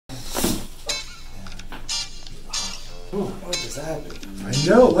Oh, what just happened? I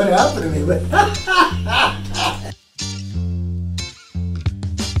know, what happened to me?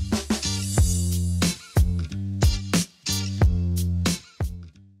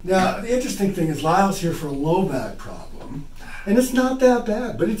 Now, the interesting thing is Lyle's here for a low back problem, and it's not that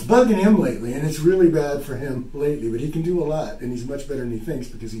bad, but it's bugging him lately, and it's really bad for him lately, but he can do a lot, and he's much better than he thinks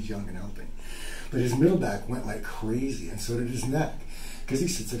because he's young and healthy. But his middle back went like crazy, and so did his neck, because he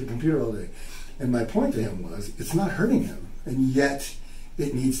sits at a computer all day. And my point to him was, it's not hurting him, and yet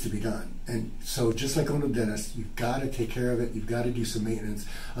it needs to be done. And so just like going to the dentist, you've got to take care of it, you've got to do some maintenance,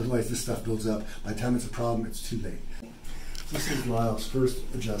 otherwise this stuff builds up. By the time it's a problem, it's too late. This is Lyle's first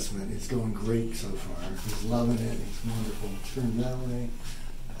adjustment. It's going great so far. He's loving it. It's wonderful. Turn that way,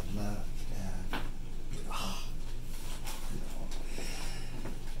 left, and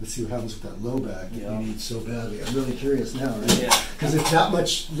let's see what happens with that low back that you need so badly. I'm really curious now, right? Yeah. Because if that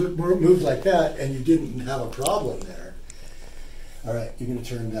much moved like that and you didn't have a problem there. All right, you're going to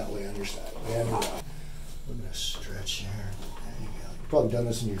turn that way on your side. And we're going to stretch here. There you go. You've probably done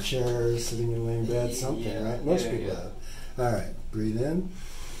this in your chair, sitting in laying bed, something, right? Most people have. All right, breathe in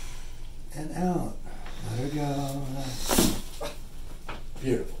and out. Let her go.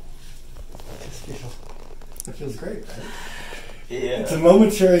 Beautiful. That feels great, right? Yeah. It's a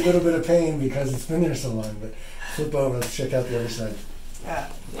momentary little bit of pain because it's been there so long, but flip over, let's check out the other side.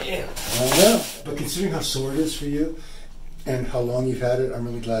 Yeah. I know, but considering how sore it is for you and how long you've had it, I'm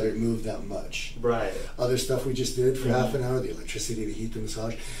really glad it moved that much. Right. Other stuff we just did for half an hour, the electricity, the heat, the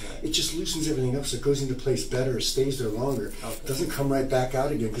massage, it just loosens everything up so it goes into place better, it stays there longer. Okay. It doesn't come right back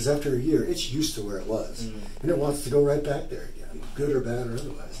out again because after a year, it's used to where it was. And it wants to go right back there again, good or bad or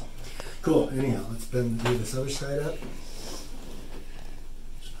otherwise. Cool, anyhow, let's bend this other side up.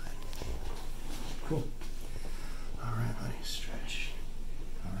 Cool. All right, buddy, stretch.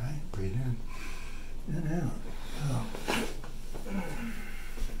 All right, breathe in and out. Oh.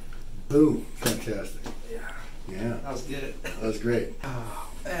 Boom, fantastic. Yeah. That was good. That was great. Oh,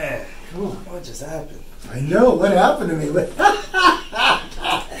 man. Cool. What just happened? I know, what happened to me?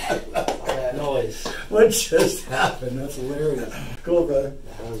 That noise. What just happened? That's hilarious. Cool, brother.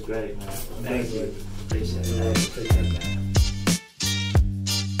 That was great, man. Thank you. Appreciate it. Take care, man.